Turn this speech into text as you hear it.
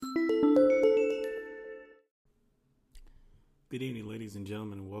Good evening, ladies and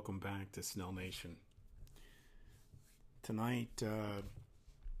gentlemen, and welcome back to Snell Nation. Tonight, I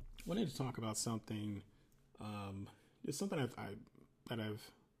wanted to talk about something, just something that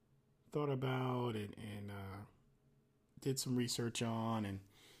I've thought about and did some research on, and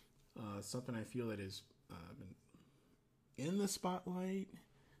something I feel that is been in the spotlight,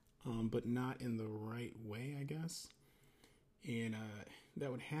 but not in the right way, I guess. And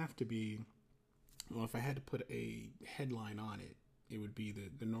that would have to be, well, if I had to put a headline on it, it would be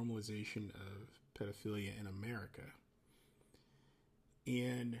the normalization of pedophilia in America.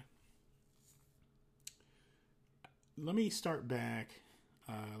 And let me start back.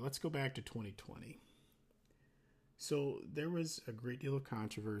 Let's go back to 2020. So there was a great deal of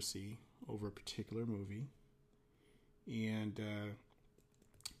controversy over a particular movie. And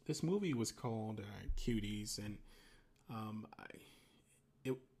this movie was called Cuties, and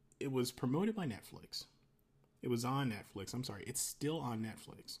it was promoted by Netflix. It was on Netflix. I'm sorry, it's still on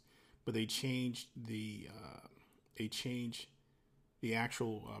Netflix, but they changed the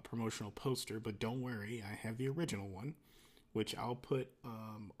actual promotional poster. But don't worry, I have the original one, which I'll put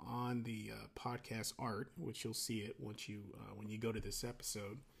on the podcast art, which you'll see it once when you go to this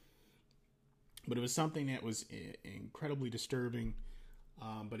episode. But it was something that was incredibly disturbing.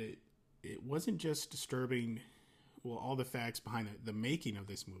 But it wasn't just disturbing. Well, all the facts behind the making of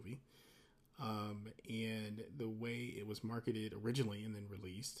this movie, and the way it was marketed originally and then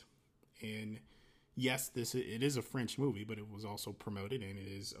released. And yes, it is a French movie, but it was also promoted and it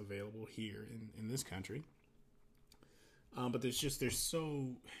is available here in this country. But there's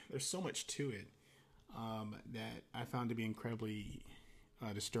so much to it that I found to be incredibly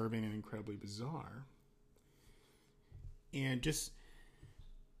disturbing and incredibly bizarre. And just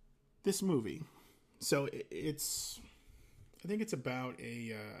this movie. So I think it's about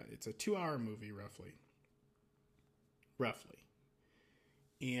it's a 2-hour movie roughly.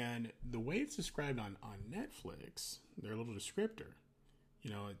 And the way it's described on Netflix, their little descriptor,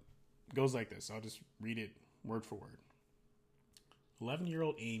 it goes like this. I'll just read it word for word.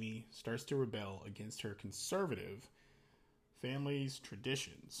 11-year-old Amy starts to rebel against her conservative family's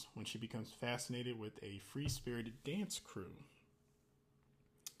traditions when she becomes fascinated with a free-spirited dance crew.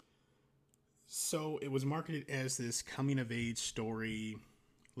 So it was marketed as this coming-of-age story.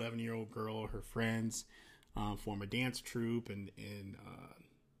 11-year-old girl, her friends form a dance troupe, and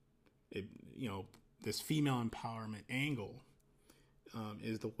this female empowerment angle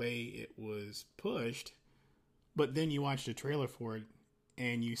is the way it was pushed. But then you watch the trailer for it,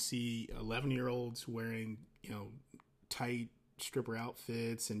 and you see 11-year-olds wearing tight stripper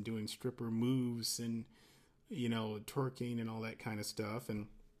outfits and doing stripper moves and twerking and all that kind of stuff, and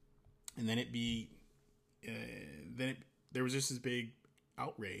then there was just this big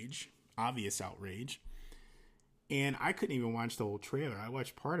outrage, obvious outrage. And I couldn't even watch the whole trailer. I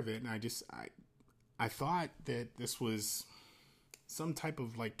watched part of it, and I thought that this was some type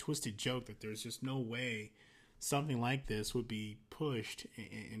of like twisted joke, that there's just no way something like this would be pushed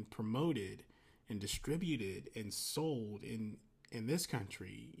and promoted and distributed and sold in this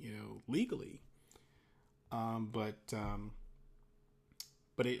country, legally. But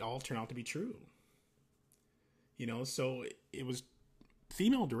it all turned out to be true. So it was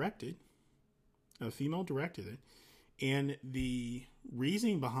female directed. A female directed it. And the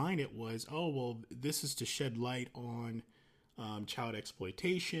reasoning behind it was, this is to shed light on child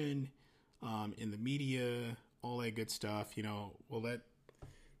exploitation in the media, all that good stuff.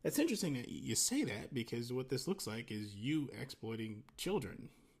 That's interesting that you say that, because what this looks like is you exploiting children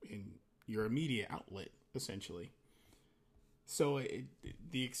in your media outlet, essentially. So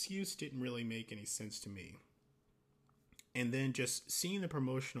the excuse didn't really make any sense to me. And then just seeing the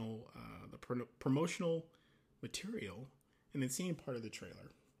promotional material, and then seeing part of the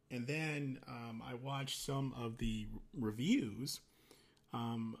trailer, and then I watched some of the reviews.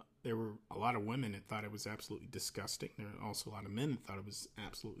 There were a lot of women that thought it was absolutely disgusting. There were also a lot of men that thought it was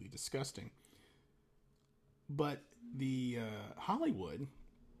absolutely disgusting. But the Hollywood,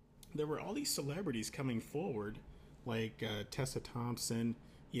 there were all these celebrities coming forward, like Tessa Thompson,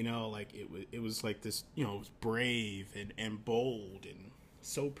 it was like this, it was brave and bold and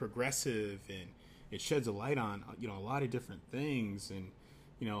so progressive, and it sheds a light on, a lot of different things, and,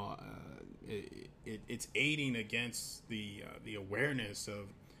 it's aiding against the awareness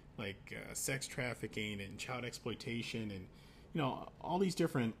of sex trafficking and child exploitation, and, all these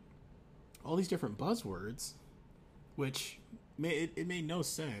different buzzwords, which it made no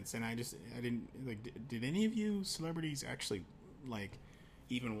sense. And I didn't, did any of you celebrities actually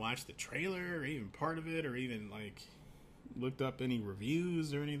even watch the trailer, or even part of it, or even looked up any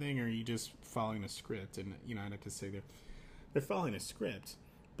reviews or anything, or are you just following a script? And I'd have to say there they're following a script,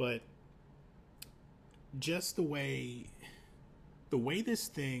 but just the way this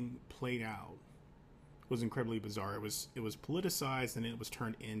thing played out was incredibly bizarre. It was politicized, and it was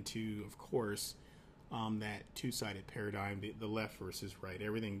turned into, of course, that two-sided paradigm, the left versus right.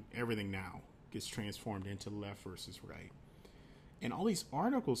 Everything now gets transformed into left versus right. And all these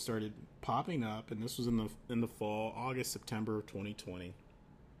articles started popping up, and this was in the fall, August, September of 2020,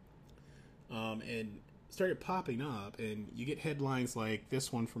 and started popping up, and you get headlines like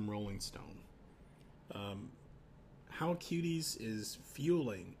this one from Rolling Stone. How Cuties is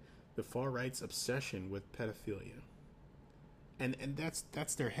fueling the far right's obsession with pedophilia, and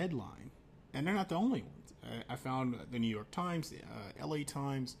that's their headline, and they're not the only ones. I found the New York Times, the L.A.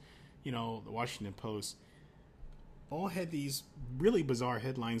 Times, the Washington Post, all had these really bizarre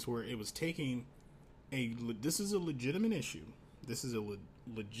headlines where it was taking this is a legitimate issue, this is a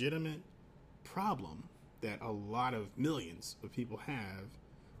legitimate problem that a lot of millions of people have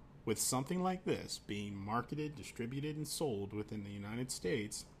with something like this being marketed, distributed, and sold within the United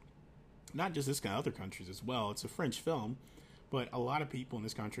States. Not just this kind, other countries as well. It's a French film, but a lot of people in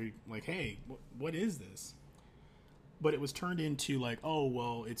this country like, hey, what is this? But it was turned into like, oh,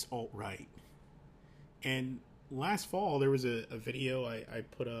 well, it's alt-right. And last fall, there was a video I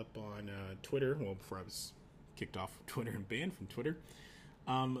put up on Twitter, well, before I was kicked off of Twitter and banned from Twitter.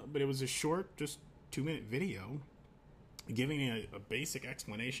 But it was a short, just 2-minute video giving a basic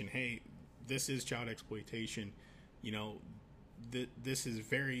explanation. Hey, this is child exploitation. This is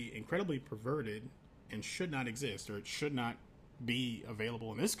very incredibly perverted and should not exist, or it should not be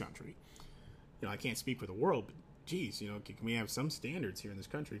available in this country. I can't speak for the world, but geez, can we have some standards here in this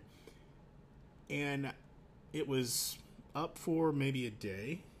country? And it was up for maybe a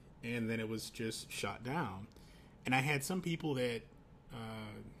day, and then it was just shot down. And I had some people that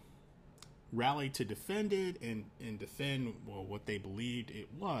rallied to defend it and defend, well, what they believed it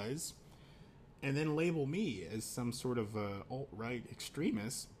was, and then label me as some sort of alt-right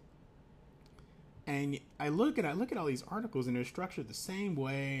extremist. And I look at all these articles, and they're structured the same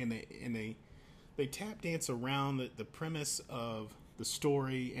way, and they tap dance around the premise of the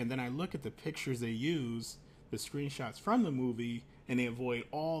story, and then I look at the pictures they use, the screenshots from the movie, and they avoid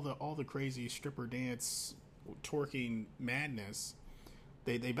all the crazy stripper dance, twerking madness.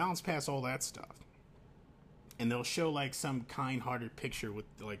 They bounce past all that stuff, and they'll show like some kind-hearted picture with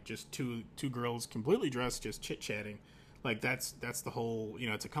like just two girls completely dressed, just chit-chatting. Like that's the whole,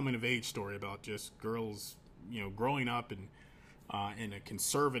 it's a coming-of-age story about just girls, growing up in a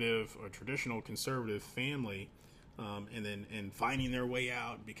conservative or traditional conservative family, and finding their way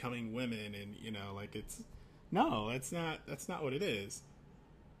out, becoming women, and it's that's not what it is.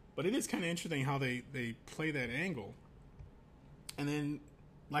 But it is kind of interesting how they play that angle. And then,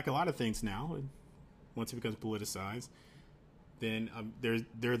 like a lot of things now, once it becomes politicized, then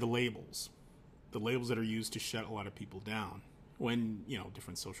there are the labels that are used to shut a lot of people down. When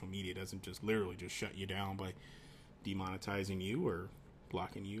different social media doesn't just literally just shut you down by demonetizing you or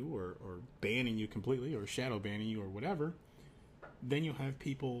blocking you or banning you completely or shadow banning you or whatever, then you have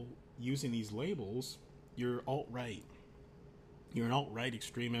people using these labels. You're alt-right. You're an alt-right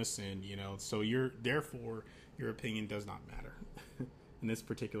extremist, and so therefore your opinion does not matter in this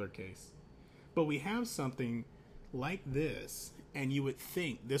particular case. But we have something like this, and you would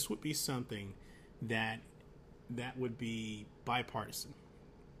think this would be something that would be bipartisan.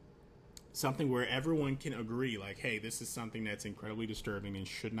 Something where everyone can agree, like, hey, this is something that's incredibly disturbing and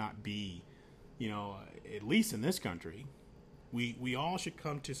should not be, at least in this country. We all should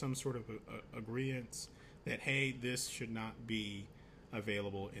come to some sort of agreement that, hey, this should not be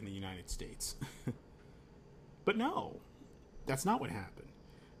available in the United States. But no, that's not what happened.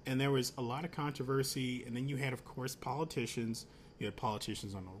 And there was a lot of controversy, and then you had, of course, politicians. You had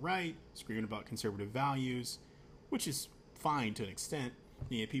politicians on the right screaming about conservative values, which is fine to an extent.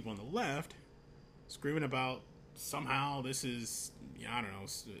 You had people on the left screaming about somehow this is,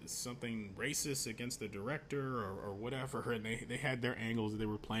 something racist against the director or whatever, and they had their angles that they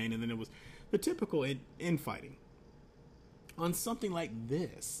were playing, and then it was the typical infighting on something like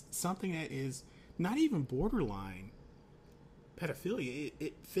this, something that is not even borderline pedophilia.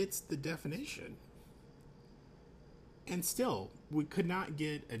 It fits the definition. And still, we could not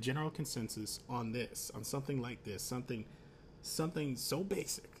get a general consensus on this, on something like this, something so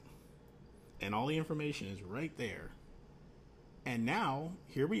basic. And all the information is right there. And now,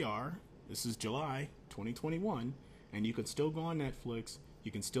 here we are. This is July 2021, and you can still go on Netflix.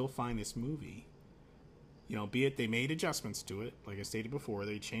 You can still find this movie. Be it they made adjustments to it. Like I stated before,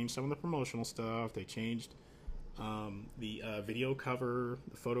 they changed some of the promotional stuff. They changed the video cover,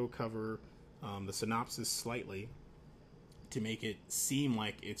 the photo cover, the synopsis slightly. to make it seem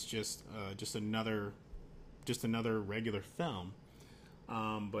like it's just another regular film.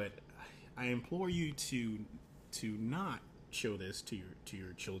 But I implore you to not show this to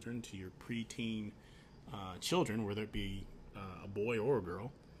your children, to your preteen children, whether it be a boy or a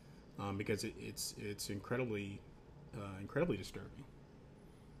girl, because it's incredibly disturbing.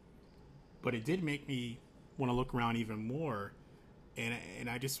 But it did make me want to look around even more, and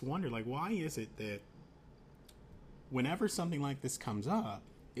I just wonder, like, why is it that whenever something like this comes up,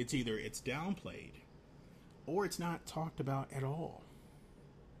 it's either it's downplayed or it's not talked about at all.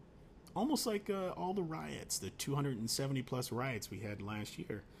 Almost like all the riots, the 270 plus riots we had last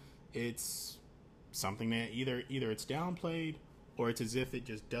year. It's something that either it's downplayed or it's as if it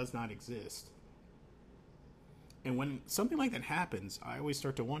just does not exist. And when something like that happens, I always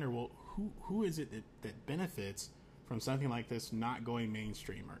start to wonder, well, who is it that benefits from something like this not going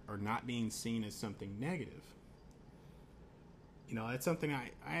mainstream or not being seen as something negative? You know, that's something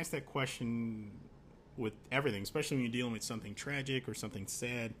I ask that question with everything, especially when you're dealing with something tragic or something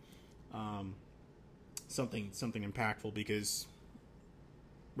sad, something impactful, because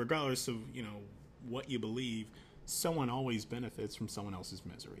regardless of, you know, what you believe, someone always benefits from someone else's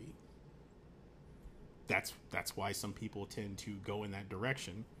misery. That's why some people tend to go in that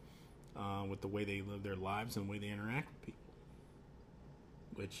direction with the way they live their lives and the way they interact with people,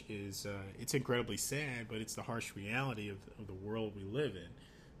 which is it's incredibly sad, but it's the harsh reality of the world we live in,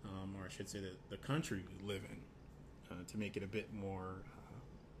 or I should say the country we live in, to make it a bit more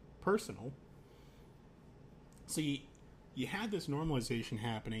personal. So you had this normalization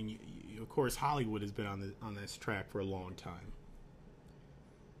happening. Of course, Hollywood has been on this track for a long time.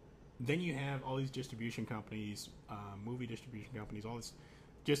 Then you have all these distribution companies, movie distribution companies, all this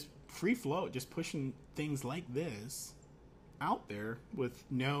just free flow, just pushing things like this out there with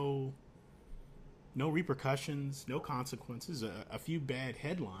no repercussions, no consequences, a few bad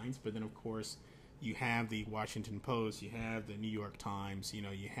headlines. But then, of course, you have the Washington Post, you have the New York Times, you know,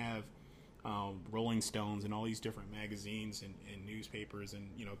 you have Rolling Stones and all these different magazines and newspapers, and,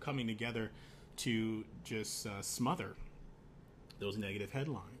 you know, coming together to just smother those negative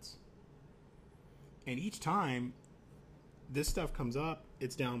headlines. And each time this stuff comes up,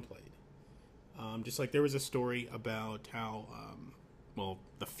 it's downplayed. Just like there was a story about how,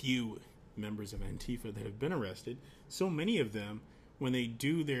 the few members of Antifa that have been arrested, so many of them, when they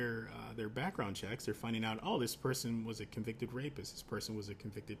do their background checks, they're finding out, oh, this person was a convicted rapist, this person was a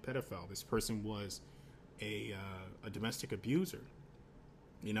convicted pedophile, this person was a domestic abuser.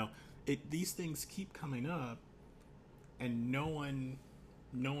 You know, these things keep coming up, and no one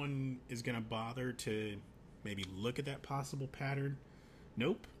is going to bother to maybe look at that possible pattern.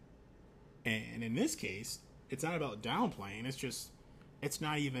 Nope. And in this case, it's not about downplaying. It's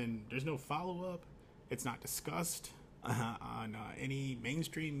not even, there's no follow-up. It's not discussed on any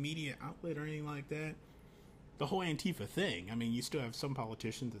mainstream media outlet or anything like that. The whole Antifa thing, I mean, you still have some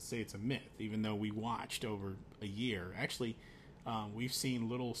politicians that say it's a myth, even though we watched over a year. Actually, we've seen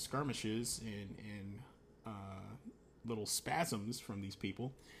little skirmishes and little spasms from these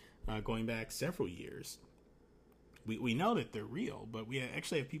people going back several years. We know that they're real, but we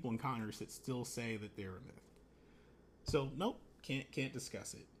actually have people in Congress that still say that they're a myth. So nope, can't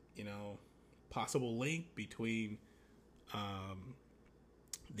discuss it. You know, possible link between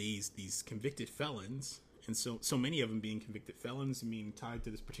these convicted felons, and so many of them being convicted felons and being tied to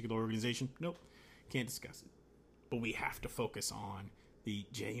this particular organization. Nope, can't discuss it. But we have to focus on the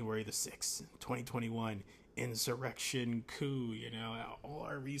January the 6th, 2021 insurrection coup. You know, all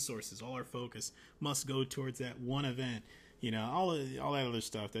our resources, all our focus must go towards that one event. You know, all that other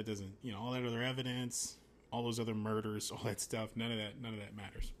stuff that doesn't, you know, all that other evidence, all those other murders, all that stuff, none of that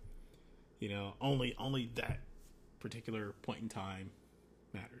matters. You know, only that particular point in time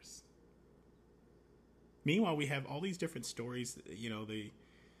matters. Meanwhile, we have all these different stories. You know,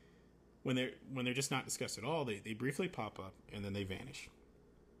 when they're just not discussed at all, they briefly pop up and then they vanish.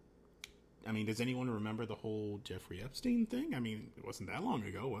 I mean, does anyone remember the whole Jeffrey Epstein thing? I mean, it wasn't that long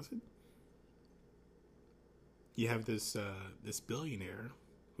ago, was it? You have this billionaire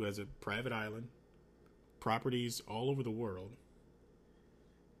who has a private island, properties all over the world,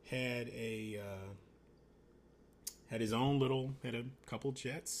 had his own had a couple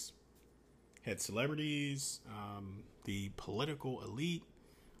jets, had celebrities, the political elite,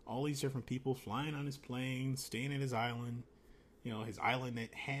 all these different people flying on his plane, staying at his island. You know, his island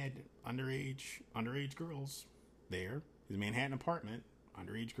that had underage girls there. His Manhattan apartment,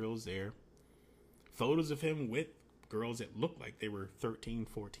 underage girls there. Photos of him with girls that looked like they were 13,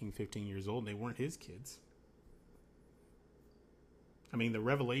 14, 15 years old. They weren't his kids. I mean, the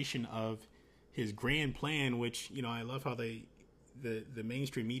revelation of his grand plan, which, you know, I love how the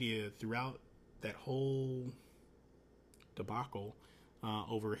mainstream media throughout that whole debacle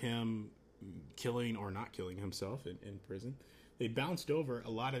over him killing or not killing himself in prison, they bounced over a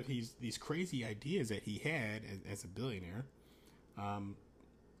lot of these crazy ideas that he had as a billionaire.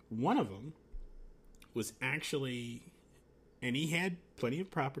 One of them was actually, and he had plenty of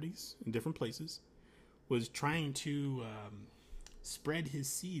properties in different places, was trying to spread his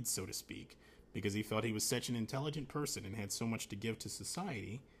seeds, so to speak, because he felt he was such an intelligent person and had so much to give to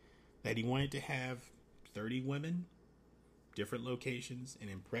society that he wanted to have 30 women, different locations, and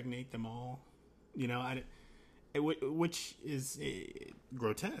impregnate them all. You know, which is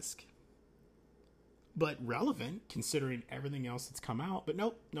grotesque, but relevant considering everything else that's come out. But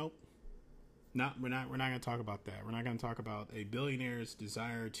nope. We're not going to talk about that. We're not going to talk about a billionaire's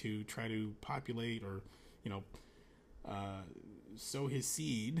desire to try to populate or, you know, sow his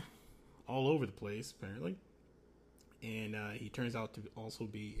seed all over the place, apparently. And he turns out to also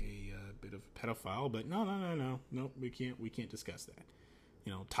be a bit of a pedophile. But no, we can't discuss that.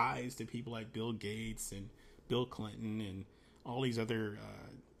 You know, ties to people like Bill Gates and Bill Clinton and all these other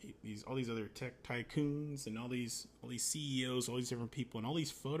tech tycoons and all these CEOs, all these different people, and all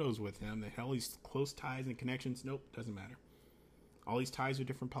these photos with him that had all these close ties and connections. Nope, doesn't matter. All these ties with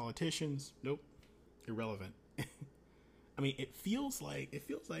different politicians. Nope, irrelevant. I mean, it feels like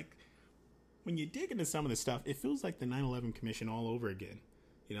when you dig into some of this stuff, it feels like the 9/11 Commission all over again.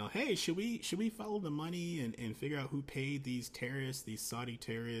 You know, hey, should we follow the money and figure out who paid these terrorists, these Saudi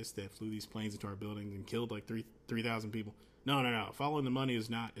terrorists that flew these planes into our buildings and killed like 3,000 people? No. Following the money is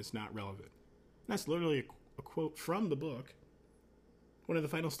not relevant. That's literally a quote from the book. One of the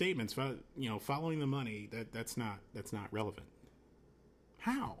final statements. You know, following the money, that's not relevant.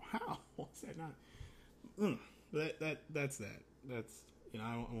 How? What's that not? That's that. That's, you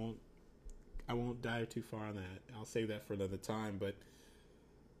know, I won't dive too far on that. I'll save that for another time. But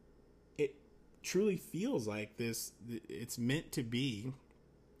it truly feels like this. It's meant to be,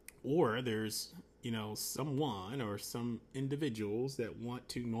 or there's, you know, someone or some individuals that want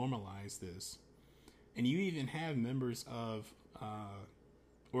to normalize this. And you even have members of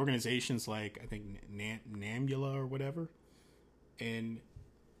organizations like, I think, Nambula or whatever, and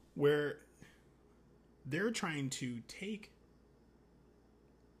where they're trying to take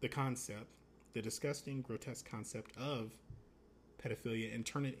the concept, the disgusting, grotesque concept of pedophilia, and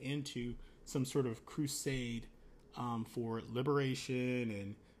turn it into some sort of crusade for liberation,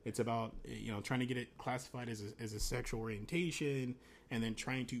 and it's about, you know, trying to get it classified as a sexual orientation, and then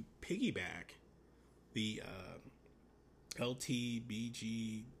trying to piggyback the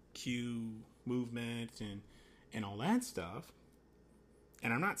LGBTQ movement and all that stuff.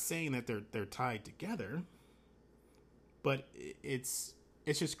 And I'm not saying that they're tied together, but it's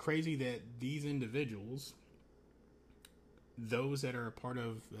just crazy that these individuals, those that are a part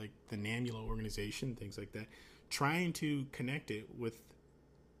of like the Nambula organization, things like that, trying to connect it with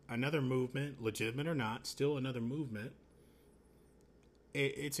another movement, legitimate or not, still another movement.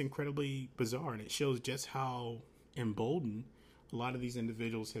 It's incredibly bizarre, and it shows just how emboldened a lot of these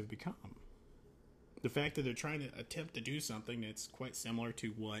individuals have become. The fact that they're trying to attempt to do something that's quite similar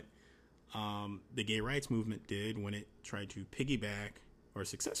to what the gay rights movement did when it tried to piggyback, or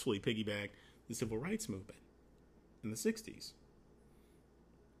successfully piggyback, the civil rights movement in the 60s.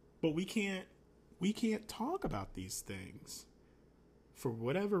 But we can't talk about these things for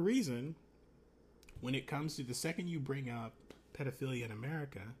whatever reason. When it comes to the second you bring up pedophilia in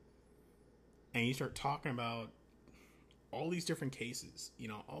America and you start talking about all these different cases, you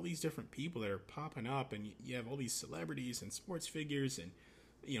know, all these different people that are popping up, and you have all these celebrities and sports figures and,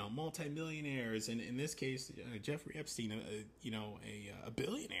 you know, multimillionaires, and in this case, Jeffrey Epstein, a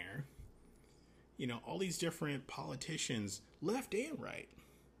billionaire, you know, all these different politicians, left and right,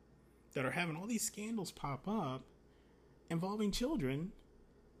 that are having all these scandals pop up involving children,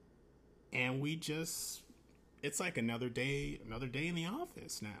 and it's like another day in the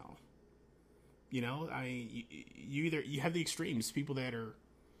office now. You know, I mean, you have the extremes, people that are,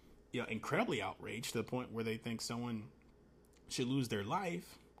 you know, incredibly outraged to the point where they think someone should lose their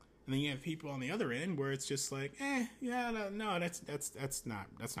life, and then you have people on the other end where it's just like, no, that's not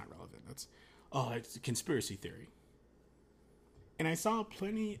relevant. It's a conspiracy theory. And I saw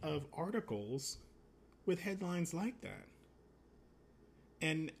plenty of articles with headlines like that,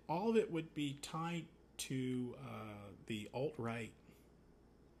 and all of it would be tied to the alt-right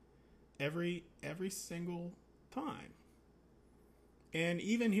every single time. And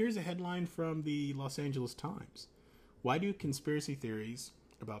even here's a headline from the Los Angeles Times. Why do conspiracy theories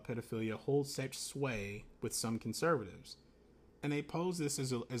about pedophilia hold such sway with some conservatives? And they pose this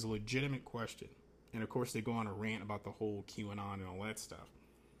as a legitimate question. And of course, they go on a rant about the whole QAnon and all that stuff.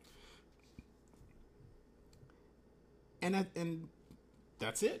 And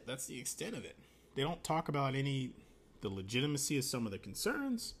that's it. That's the extent of it. They don't talk about the legitimacy of some of the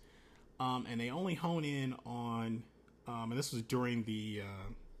concerns, and they only hone in on, and this was during the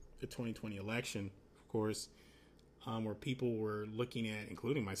 2020 election, of course, where people were looking at,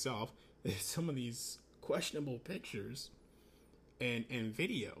 including myself, some of these questionable pictures and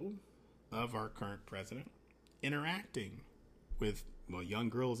video of our current president interacting with, well, young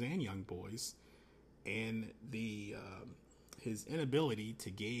girls and young boys, and his inability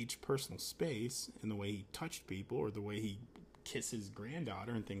to gauge personal space and the way he touched people or the way he kissed his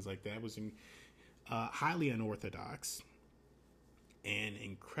granddaughter and things like that was highly unorthodox and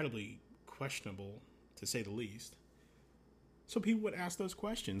incredibly questionable, to say the least. So people would ask those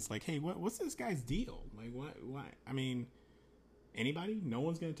questions like, hey, what's this guy's deal? Like, why? I mean, anybody? No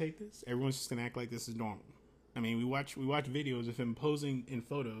one's going to take this? Everyone's just going to act like this is normal. I mean, we watch videos of him posing in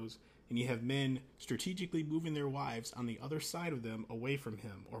photos, and you have men strategically moving their wives on the other side of them away from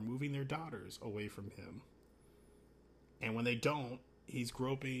him, or moving their daughters away from him. And when they don't, he's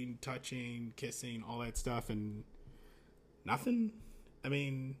groping, touching, kissing, all that stuff, and nothing. I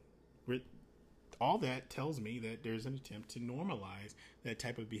mean, all that tells me that there's an attempt to normalize that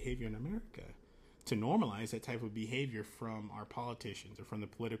type of behavior in America. To normalize that type of behavior from our politicians or from the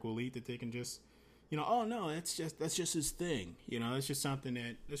political elite, that they can just, oh no, that's just his thing. That's just something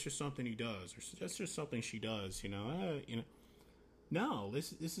he does, or that's just something she does. No,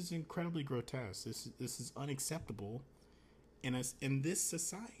 this is incredibly grotesque. This is unacceptable in this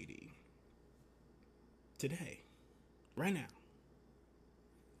society today, right now.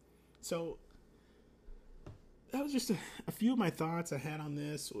 So that was just a few of my thoughts I had on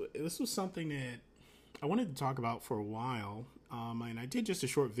this. This was something that I wanted to talk about for a while, and I did just a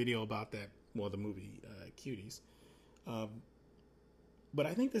short video about that. Well, the movie Cuties. But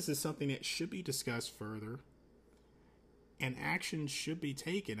I think this is something that should be discussed further, and action should be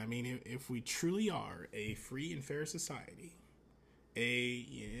taken. I mean, if we truly are a free and fair society,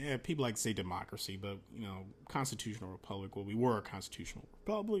 people like to say democracy, but constitutional republic. Well, we were a constitutional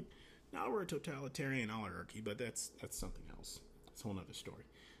republic. Now we're a totalitarian oligarchy, but that's something else. That's a whole other story.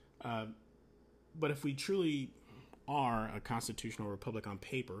 But if we truly are a constitutional republic on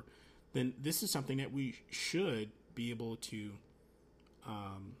paper, then this is something that we should be able to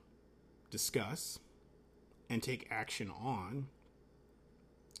discuss and take action on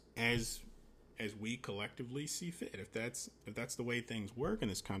as we collectively see fit. If that's the way things work in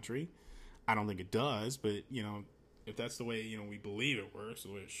this country, I don't think it does, but if that's the way we believe it works,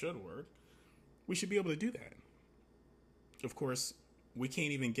 the way it should work, we should be able to do that. Of course, we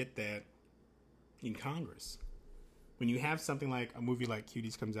can't even get that in Congress. When you have something like a movie like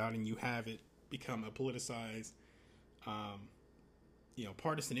Cuties comes out and you have it become a politicized,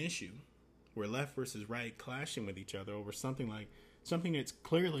 partisan issue where left versus right clashing with each other over something that's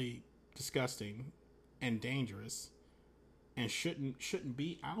clearly disgusting and dangerous and shouldn't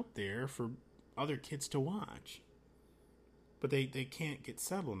be out there for other kids to watch. But they can't get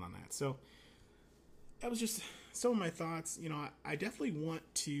settled on that. So that was just some of my thoughts. I definitely want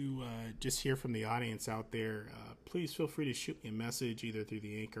to just hear from the audience out there. Please feel free to shoot me a message either through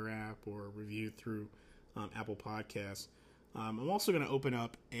the Anchor app or review through Apple Podcasts. I'm also going to open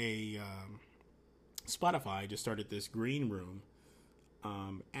up a Spotify. I just started this Green Room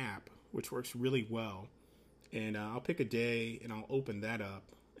app, which works really well. And I'll pick a day and I'll open that up.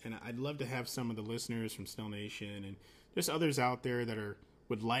 And I'd love to have some of the listeners from Still Nation and just others out there that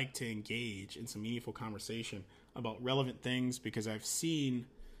would like to engage in some meaningful conversation about relevant things, because I've seen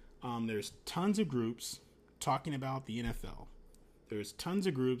there's tons of groups talking about the NFL. There's tons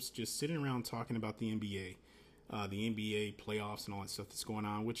of groups just sitting around talking about the NBA playoffs and all that stuff that's going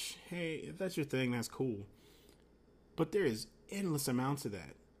on, which, hey, if that's your thing, that's cool. But there is endless amounts of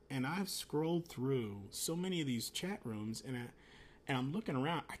that. And I've scrolled through so many of these chat rooms, and I'm looking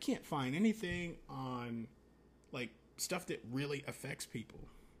around. I can't find anything on, stuff that really affects people.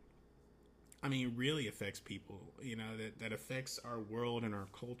 I mean, really affects people, that affects our world and our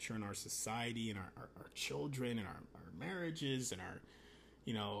culture and our society and our children and our marriages and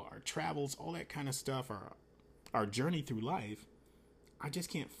our travels, all that kind of stuff, our journey through life. I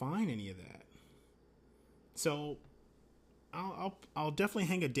just can't find any of that. So I'll definitely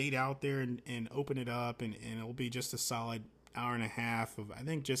hang a date out there and open it up, and it'll be just a solid hour and a half of, I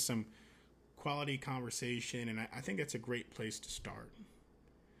think, just some quality conversation, and I think that's a great place to start.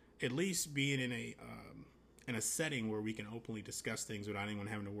 At least being in a setting where we can openly discuss things without anyone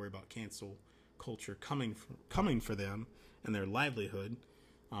having to worry about cancel culture coming for them, and their livelihood,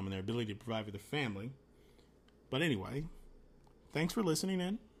 and their ability to provide for their family. But anyway, thanks for listening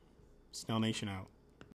in. Snail Nation out.